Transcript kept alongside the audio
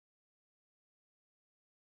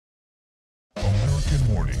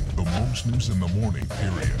morning, the most news in the morning,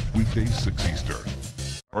 period. Weekdays 6 Eastern.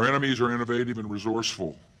 Our enemies are innovative and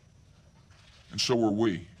resourceful, and so are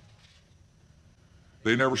we.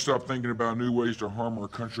 They never stop thinking about new ways to harm our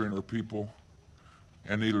country and our people,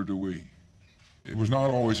 and neither do we. It was not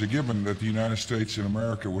always a given that the United States and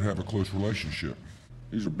America would have a close relationship.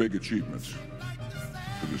 These are big achievements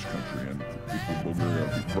for this country and for people of Bulgaria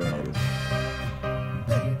to be proud of.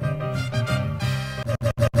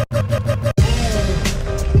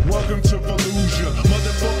 Welcome to Fallujah.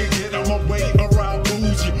 Motherfucker, get on my way or I'll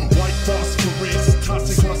lose you. White phosphorus,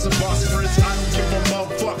 tossing across the Bosphorus. I don't give a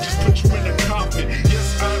motherfucker, just put you in a coffin.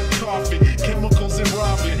 Yes, I'm coughing, chemicals and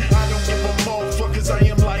robbing. I don't give a motherfucker, cause I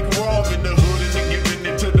am like Robin the Hood and then giving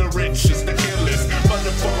it to the richest, the illest.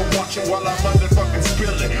 Motherfucker watching while I motherfucking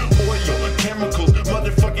spilling. Oil, chemicals,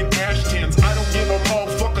 motherfucking ash tins. I don't give a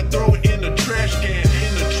motherfucker, throw it in the trash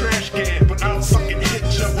can, but I'll fucking hit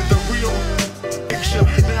ya with the real picture.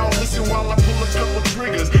 Now listen while I pull a couple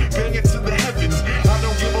triggers, bang it to the heavens. I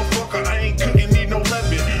don't give a fuck, I ain't cooking, need no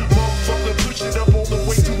lemon. Motherfucker, push it up all the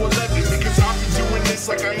way to 11, because I'll be doing this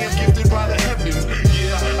like I am gifted by the heavens.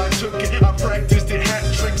 Yeah, I took it, I practiced it, hat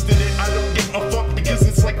tricks did it. I don't give a fuck because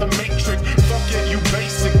it's like the Matrix. Fuck it, you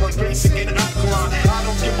basic, like basic and alkaline. I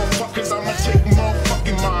don't give a fuck cause I'ma take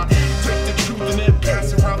motherfucking mine. Take the truth and then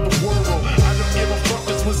pass it around the world. I don't give a fuck,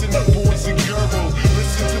 just listen to boys and girls.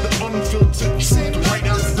 Listen to the unfiltered truth right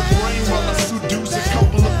out of the brain while I seduce a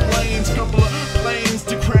couple of planes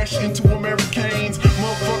to crash into Americans.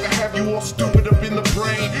 Motherfucker, have you all stupid up in the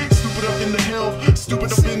brain, stupid up in the health,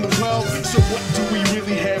 stupid up in the wealth. So what do we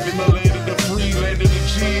really have in the land of the free, land of the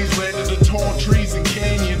G's, land of the tall trees and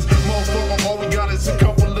canyons? Motherfucker, all we got is a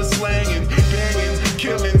couple of slangins, bangins,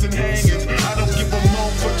 killings and hangings. I don't give a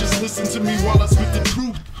motherfucker, just listen to me while I spit the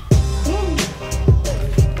truth.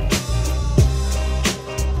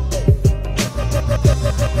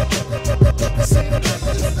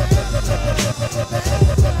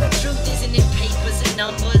 Truth isn't in papers and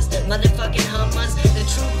numbers, motherfucking hummers. The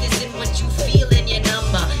truth is in what you feel in your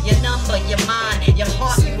number, your mind, your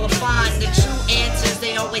heart. You will find the true answers.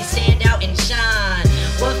 They always stand out and shine.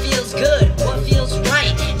 What feels good? What feels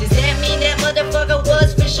right? Does that mean that motherfucker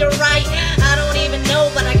was for sure right? I don't even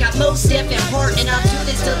know, but I got most step and heart, and I'll do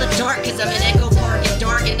this till the dark, cause I'm in Echo Park and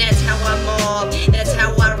dark, and that's how I mob, that's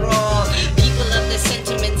how I rob. People of the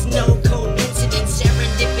sentiments, no coincidence,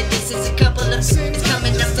 serendipitous is a couple of it's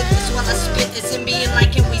coming up to this while I spit this and being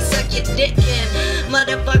like, can we suck your dick in?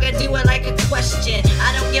 Motherfucker, do it like a question.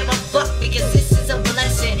 I don't give a fuck because this is a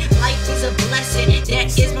blessing. Life is a blessing,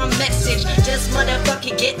 that is my message. Just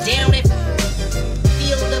motherfucker get down and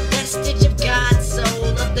feel the vestige of God's soul,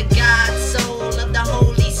 of the God soul, of the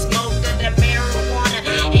holy smoke, of the marijuana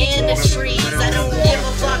and the trees. I don't give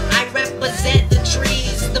a fuck, I represent the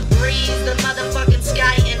trees, the breeze, the motherfucking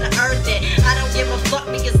sky and the earth. I don't give a fuck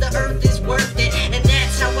because the earth is worth it, and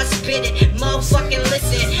that's how I spit it. Motherfucking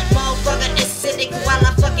listen, motherfucker acidic while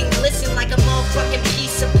I fucking glisten like a motherfucking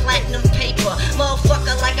piece of platinum paper.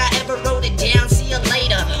 Motherfucker, like I ever wrote it down. See you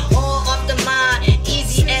later. All off the mind,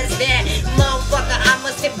 easy as that. Motherfucker, I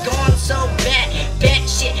must have gone so bad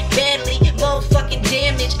shit, badly, motherfucking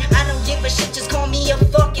damage. I don't give a shit, just call me a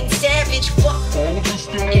fucking savage. Fuck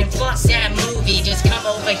and fuck that movie. Just come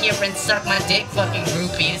over here and suck my dick, fucking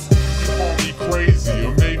groupies. Call me crazy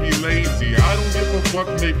or maybe lazy. I don't give a fuck,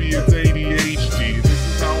 maybe it's ADHD. This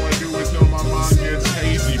is how I do it till my mind gets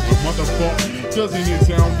hazy. But motherfucker, doesn't it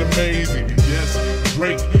sound amazing? Yes,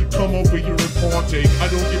 Drake, come over here and partake. I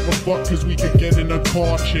don't give a fuck cause we could get in a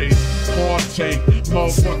car chase. Partake,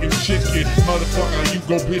 motherfucking chicken. Motherfucker, you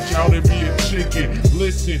go bitch out and be a chicken.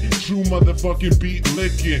 Listen, true motherfucking beat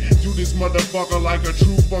licking. Do this motherfucker like a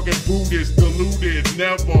true fucking Buddhist. Deluded,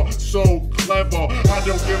 never so clever. I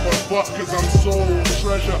don't give a fuck cause I'm soul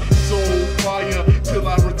treasure, soul fire. Till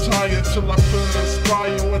I retire, till I feel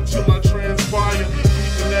inspire, until I transpire.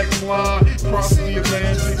 Beat the next line, cross the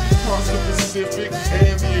Atlantic, cross the Pacific,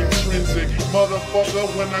 and the intrinsic. Motherfucker,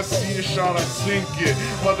 when I see a shot, I sink it.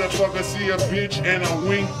 Motherfucker, see a bitch and I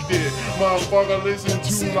winked it. Motherfucker, listen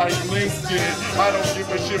to like LinkedIn. I don't give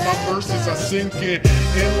a shit, my verses I sink it.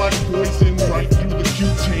 In like poison right through the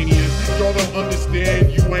cutaneous. Y'all don't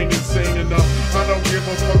understand, you ain't insane enough. I don't give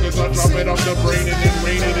a fuck as I drop it off the brain and then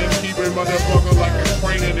rain it and keep it motherfucker like a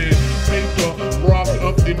crane in it. Paper robbed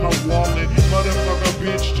up in my wallet. Motherfucker,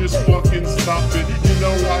 bitch, just fucking stop it. You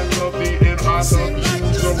know I love me and I love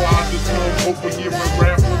you, so I just come over here and rap.